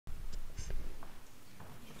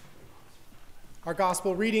Our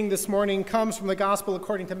gospel reading this morning comes from the gospel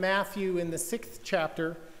according to Matthew in the 6th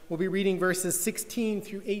chapter. We'll be reading verses 16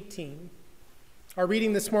 through 18. Our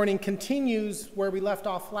reading this morning continues where we left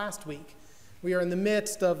off last week. We are in the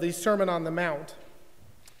midst of the Sermon on the Mount.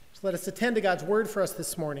 So let us attend to God's word for us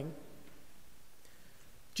this morning.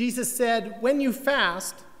 Jesus said, "When you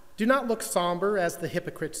fast, do not look somber as the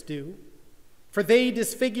hypocrites do, for they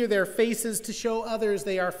disfigure their faces to show others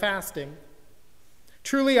they are fasting.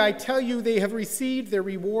 Truly, I tell you, they have received their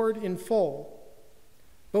reward in full.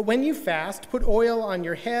 But when you fast, put oil on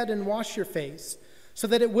your head and wash your face, so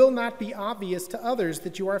that it will not be obvious to others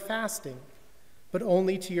that you are fasting, but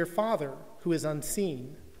only to your Father who is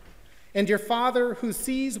unseen. And your Father who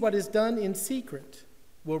sees what is done in secret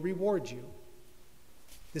will reward you."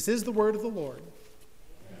 This is the word of the Lord.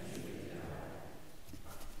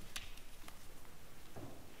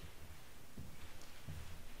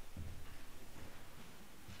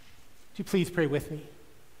 Would you please pray with me?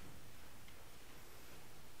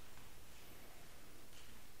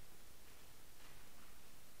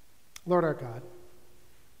 Lord our God,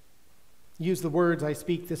 use the words I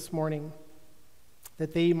speak this morning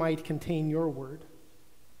that they might contain your word.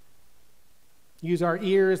 Use our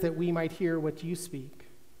ears that we might hear what you speak.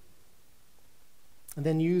 And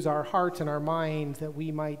then use our hearts and our minds that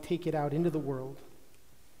we might take it out into the world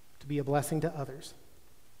to be a blessing to others.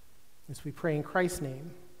 As we pray in Christ's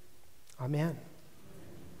name, amen.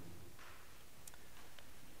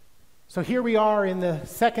 So here we are in the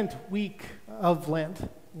second week of Lent.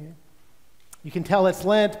 You can tell it's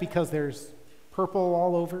Lent because there's purple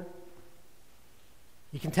all over.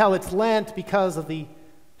 You can tell it's Lent because of the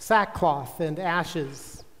sackcloth and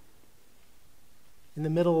ashes in the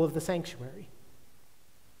middle of the sanctuary.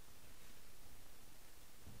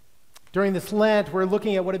 During this Lent, we're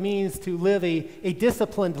looking at what it means to live a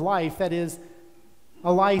disciplined life, that is,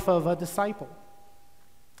 a life of a disciple,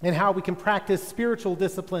 and how we can practice spiritual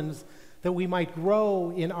disciplines that we might grow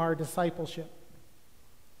in our discipleship.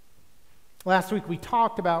 Last week we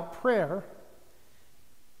talked about prayer,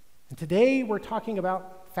 and today we're talking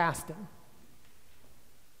about fasting.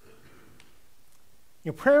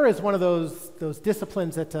 Prayer is one of those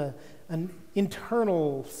disciplines that's an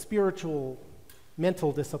internal, spiritual,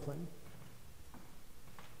 mental discipline.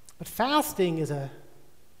 But fasting is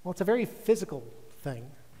it's a very physical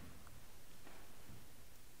thing.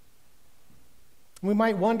 We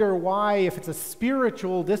might wonder why, if it's a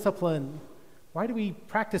spiritual discipline, why do we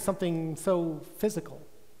practice something so physical?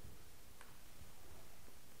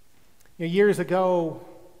 Years ago,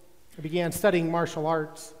 I began studying martial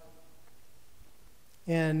arts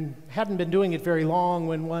and hadn't been doing it very long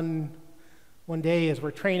when one day as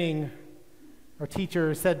we're training, our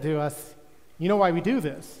teacher said to us, "You know why we do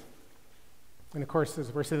this?" And of course,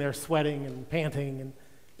 as we're sitting there sweating and panting and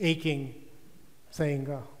aching, saying,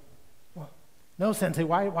 "Well, no, Sensei,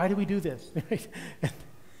 why do we do this?"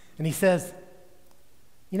 And he says,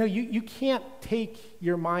 you can't take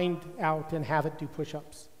your mind out and have it do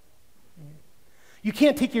push-ups. You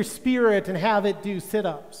can't take your spirit and have it do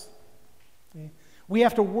sit-ups. We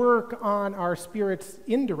have to work on our spirits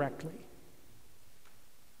indirectly.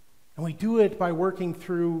 And we do it by working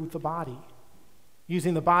through the body,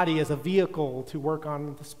 using the body as a vehicle to work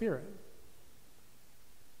on the spirit.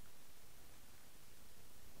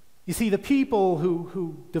 You see, the people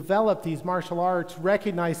who develop these martial arts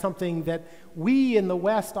recognize something that we in the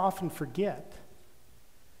West often forget.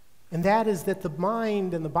 And that is that the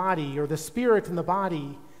mind and the body, or the spirit and the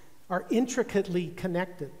body, are intricately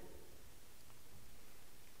connected.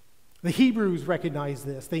 The Hebrews recognized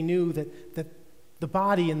this. They knew that the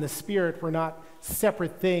body and the spirit were not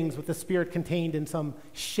separate things with the spirit contained in some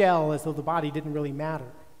shell, as though the body didn't really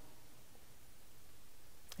matter.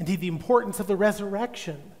 Indeed, the importance of the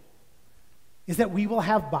resurrection is that we will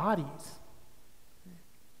have bodies.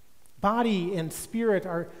 Body and spirit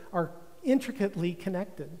are intricately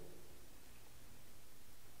connected.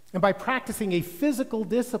 And by practicing a physical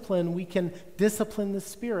discipline, we can discipline the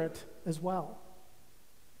spirit as well.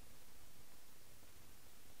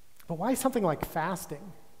 But why something like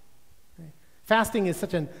fasting? Fasting is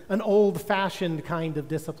such an old-fashioned kind of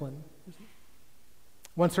discipline.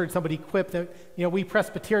 Once heard somebody quip that, we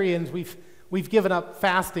Presbyterians, we've given up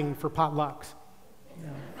fasting for potlucks.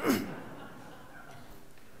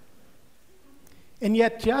 And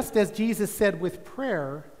yet, just as Jesus said with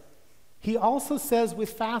prayer, he also says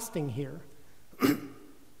with fasting here.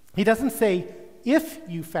 He doesn't say, if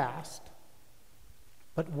you fast,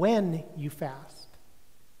 but when you fast.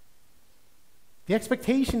 The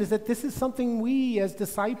expectation is that this is something we as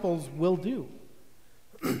disciples will do.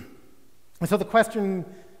 And so the question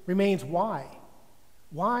remains, why?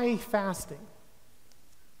 Why fasting?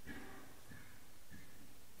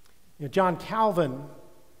 John Calvin,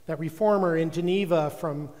 that reformer in Geneva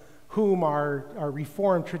from whom our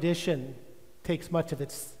Reformed tradition takes much of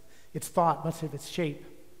its thought, much of its shape.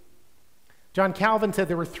 John Calvin said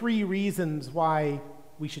there were 3 reasons why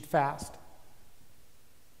we should fast.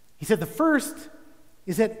 He said the first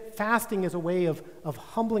is that fasting is a way of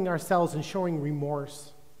humbling ourselves and showing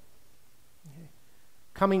remorse.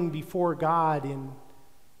 Coming before God in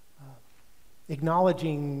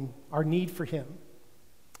acknowledging our need for Him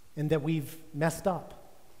and that we've messed up.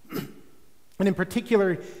 And in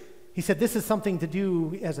particular, he said this is something to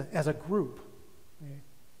do as a group.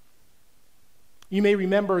 You may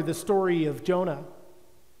remember the story of Jonah,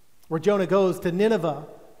 where Jonah goes to Nineveh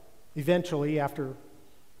eventually after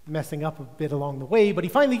messing up a bit along the way, but he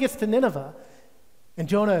finally gets to Nineveh, and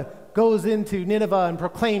Jonah goes into Nineveh and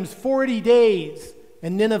proclaims 40 days,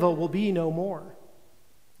 and Nineveh will be no more.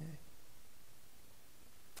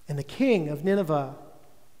 And the king of Nineveh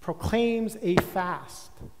proclaims a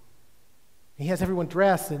fast. He has everyone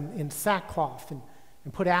dress in sackcloth and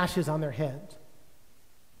put ashes on their heads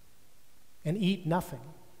and eat nothing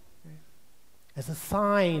as a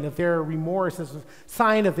sign of their remorse, as a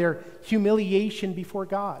sign of their humiliation before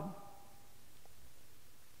God.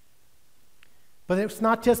 But it's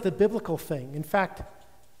not just a biblical thing. In fact,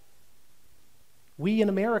 we in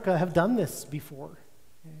America have done this before.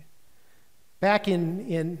 Back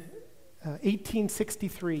in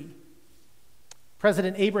 1863,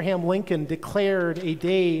 President Abraham Lincoln declared a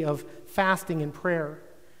day of fasting and prayer.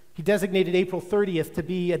 He designated April 30th to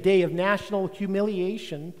be a day of national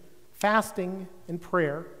humiliation, fasting, and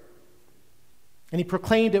prayer. And he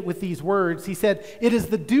proclaimed it with these words. He said, "It is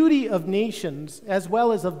the duty of nations as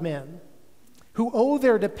well as of men who owe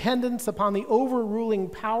their dependence upon the overruling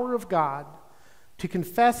power of God to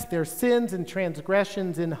confess their sins and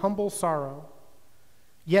transgressions in humble sorrow,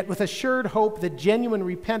 yet with assured hope that genuine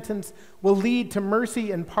repentance will lead to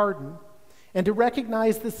mercy and pardon, and to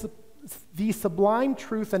recognize the sublime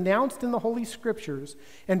truth announced in the Holy Scriptures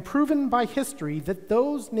and proven by history that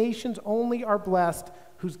those nations only are blessed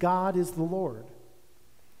whose God is the Lord.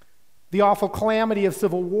 The awful calamity of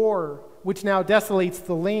civil war, which now desolates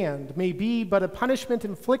the land, may be but a punishment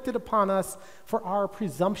inflicted upon us for our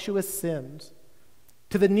presumptuous sins,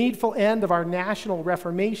 to the needful end of our national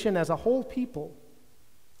reformation as a whole people.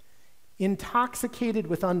 Intoxicated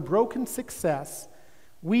with unbroken success,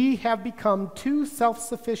 we have become too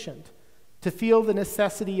self-sufficient to feel the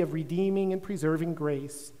necessity of redeeming and preserving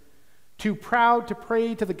grace, too proud to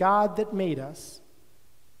pray to the God that made us.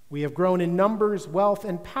 We have grown in numbers, wealth,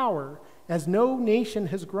 and power as no nation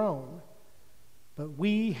has grown, but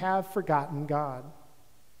we have forgotten God."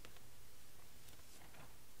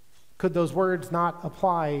 Could those words not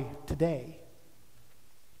apply today?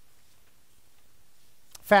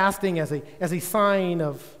 Fasting as a sign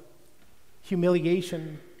of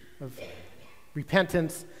humiliation, of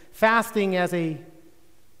repentance. Fasting as a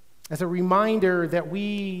reminder that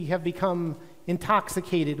we have become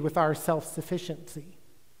intoxicated with our self-sufficiency.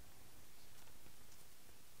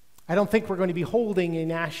 I don't think we're going to be holding a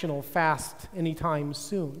national fast anytime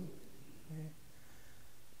soon.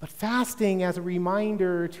 But fasting as a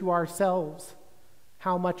reminder to ourselves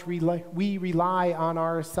how much we rely on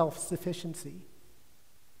our self-sufficiency.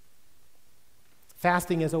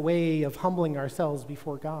 Fasting as a way of humbling ourselves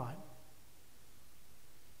before God.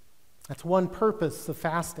 That's one purpose of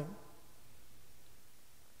fasting.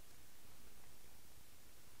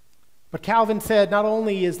 But Calvin said not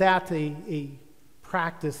only is that a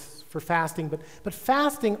practice for fasting, but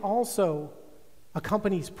fasting also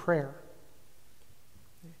accompanies prayer.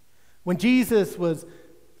 When Jesus was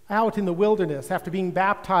out in the wilderness after being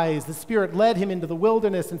baptized, the Spirit led him into the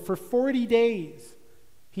wilderness, and for 40 days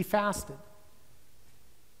he fasted.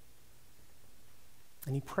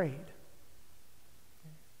 And he prayed.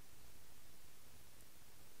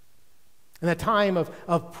 And the time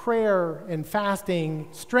of prayer and fasting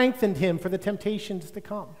strengthened him for the temptations to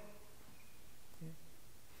come.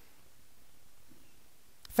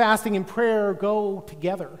 Fasting and prayer go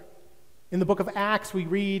together. In the book of Acts, we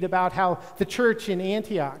read about how the church in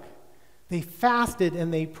Antioch, they fasted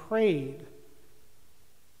and they prayed,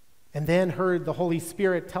 and then heard the Holy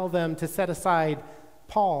Spirit tell them to set aside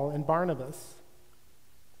Paul and Barnabas,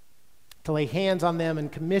 to lay hands on them and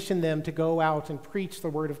commission them to go out and preach the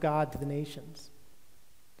word of God to the nations.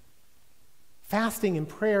 Fasting and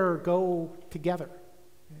prayer go together.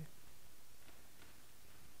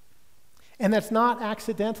 And that's not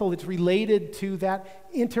accidental. It's related to that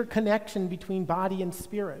interconnection between body and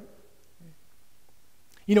spirit.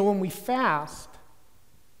 You know, when we fast,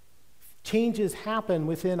 changes happen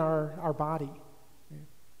within our body.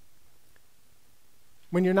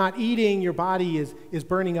 When you're not eating, your body is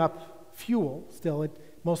burning up fuel still. It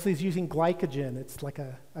mostly is using glycogen. It's like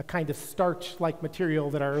a kind of starch-like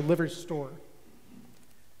material that our livers store.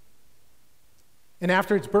 And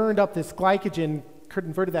after it's burned up this glycogen,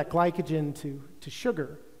 converted that glycogen to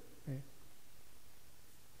sugar, right?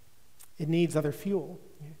 It needs other fuel.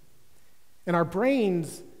 Right? And our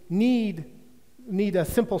brains need a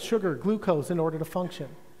simple sugar, glucose, in order to function.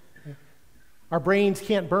 Right? Our brains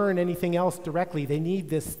can't burn anything else directly. They need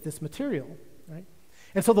this material. Right?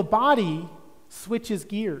 And so the body switches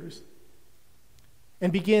gears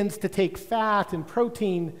and begins to take fat and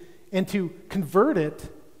protein and to convert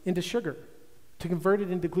it into sugar, to convert it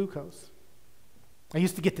into glucose. I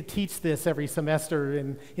used to get to teach this every semester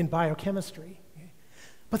in biochemistry.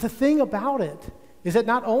 But the thing about it is that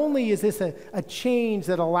not only is this a change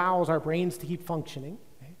that allows our brains to keep functioning,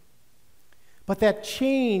 but that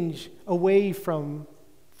change away from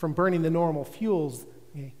burning the normal fuels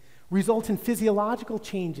result in physiological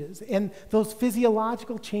changes, and those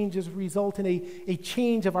physiological changes result in a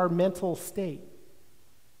change of our mental state.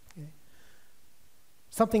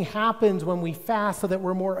 Something happens when we fast so that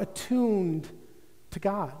we're more attuned to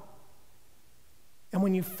God. And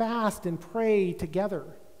when you fast and pray together,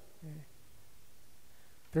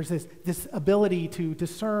 there's this ability to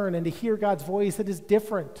discern and to hear God's voice that is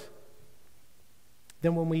different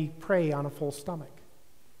than when we pray on a full stomach.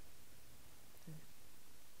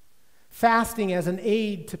 Fasting as an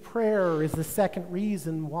aid to prayer is the second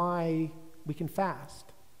reason why we can fast.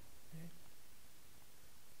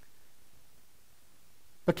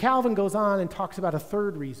 But Calvin goes on and talks about a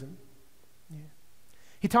third reason.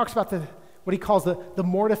 He talks about what he calls the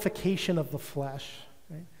mortification of the flesh.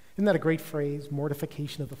 Right? Isn't that a great phrase,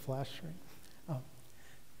 mortification of the flesh? Right?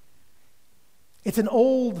 It's an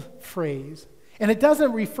old phrase, and it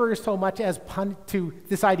doesn't refer so much as to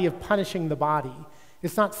this idea of punishing the body.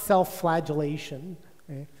 It's not self-flagellation.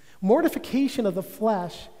 Right? Mortification of the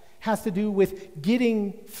flesh has to do with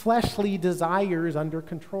getting fleshly desires under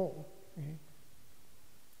control. Right?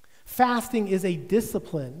 Fasting is a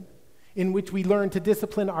discipline in which we learn to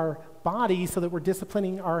discipline our body so that we're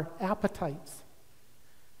disciplining our appetites.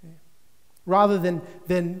 Rather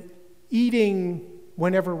than eating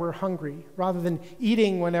whenever we're hungry, rather than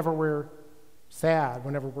eating whenever we're sad,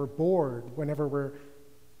 whenever we're bored, whenever we're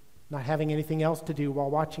not having anything else to do while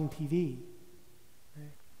watching TV.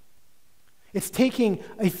 It's taking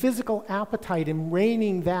a physical appetite and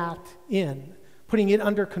reining that in, putting it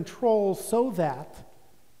under control so that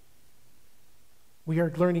we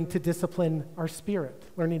are learning to discipline our spirit,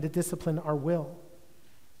 learning to discipline our will.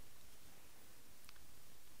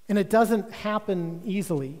 And it doesn't happen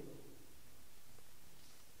easily.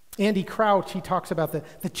 Andy Crouch, he talks about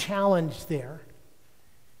the challenge there.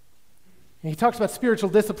 And he talks about spiritual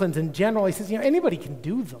disciplines in general. He says, anybody can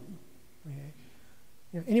do them.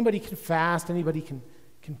 Okay? Anybody can fast, anybody can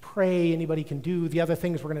pray, anybody can do the other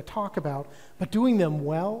things we're going to talk about. But doing them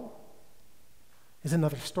well is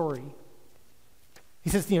another story. He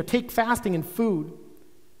says, take fasting and food.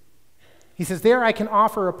 He says, there I can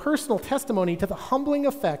offer a personal testimony to the humbling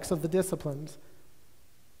effects of the disciplines.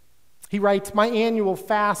 He writes, my annual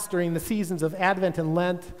fasts during the seasons of Advent and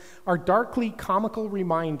Lent are darkly comical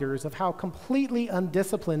reminders of how completely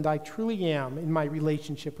undisciplined I truly am in my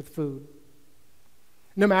relationship with food.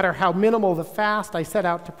 No matter how minimal the fast I set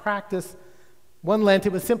out to practice, one Lent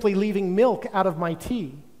it was simply leaving milk out of my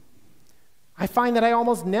tea. I find that I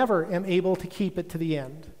almost never am able to keep it to the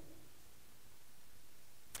end.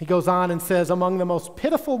 He goes on and says, among the most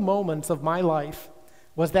pitiful moments of my life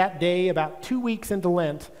was that day about 2 weeks into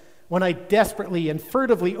Lent when I desperately and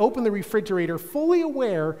furtively opened the refrigerator, fully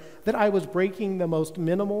aware that I was breaking the most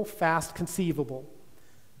minimal fast conceivable,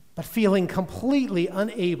 but feeling completely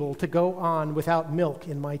unable to go on without milk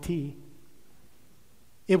in my tea.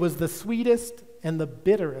 It was the sweetest and the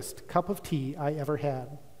bitterest cup of tea I ever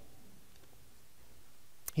had.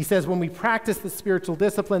 He says, when we practice the spiritual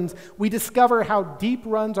disciplines, we discover how deep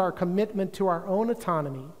runs our commitment to our own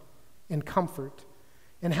autonomy and comfort,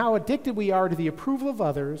 and how addicted we are to the approval of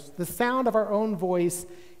others, the sound of our own voice,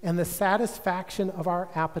 and the satisfaction of our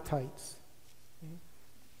appetites.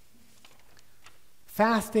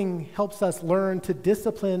 Fasting helps us learn to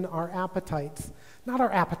discipline our appetites, not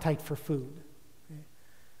our appetite for food,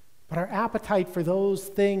 but our appetite for those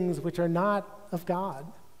things which are not of God,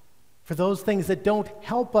 for those things that don't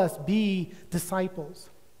help us be disciples.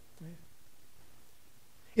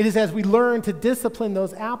 It is as we learn to discipline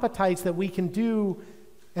those appetites that we can do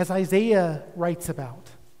as Isaiah writes about,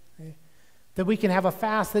 that we can have a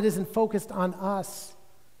fast that isn't focused on us,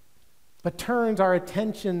 but turns our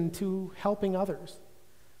attention to helping others,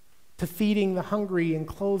 to feeding the hungry and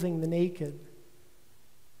clothing the naked,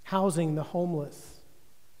 housing the homeless,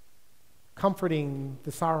 comforting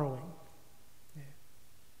the sorrowing.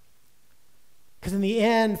 Because in the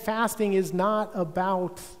end, fasting is not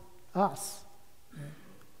about us.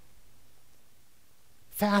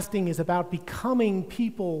 Fasting is about becoming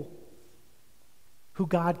people who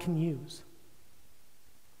God can use.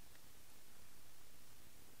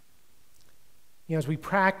 As we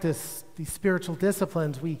practice these spiritual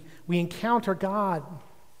disciplines, we encounter God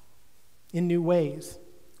in new ways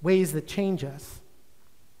that change us.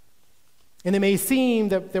 And it may seem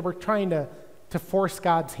that we're trying to force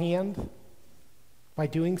God's hand by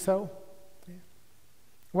doing so. I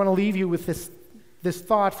want to leave you with this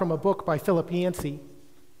thought from a book by Philip Yancey,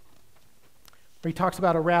 where he talks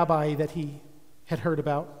about a rabbi that he had heard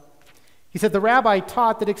about. He said, the rabbi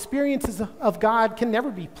taught that experiences of God can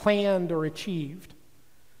never be planned or achieved,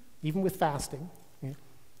 even with fasting.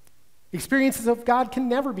 Experiences of God can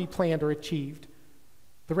never be planned or achieved.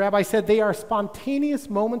 The rabbi said they are spontaneous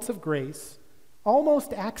moments of grace,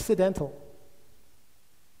 almost accidental.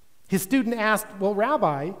 His student asked, well,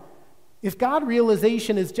 Rabbi, if God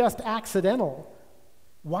realization is just accidental,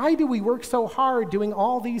 why do we work so hard doing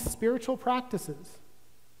all these spiritual practices?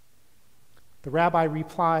 The rabbi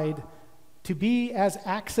replied, to be as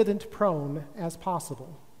accident-prone as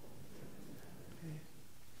possible.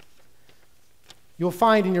 You'll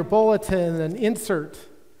find in your bulletin an insert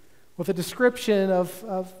with a description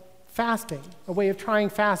of fasting, a way of trying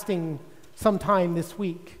fasting sometime this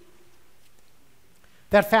week.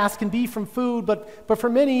 That fast can be from food, but for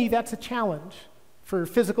many, that's a challenge for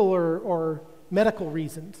physical or medical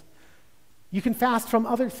reasons. You can fast from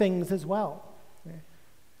other things as well,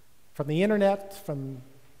 from the internet, from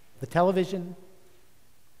the television,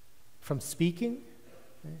 from speaking,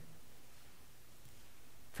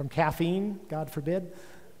 from caffeine, God forbid.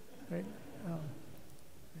 Right?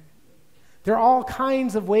 There are all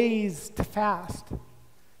kinds of ways to fast,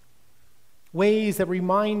 ways that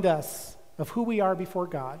remind us of who we are before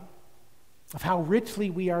God, of how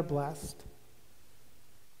richly we are blessed,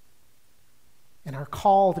 and our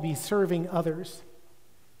call to be serving others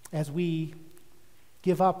as we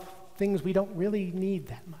give up things we don't really need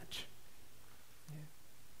that much.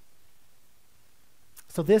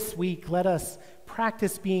 So this week, let us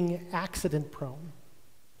practice being accident-prone.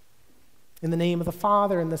 In the name of the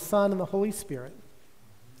Father, and the Son, and the Holy Spirit.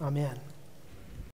 Amen.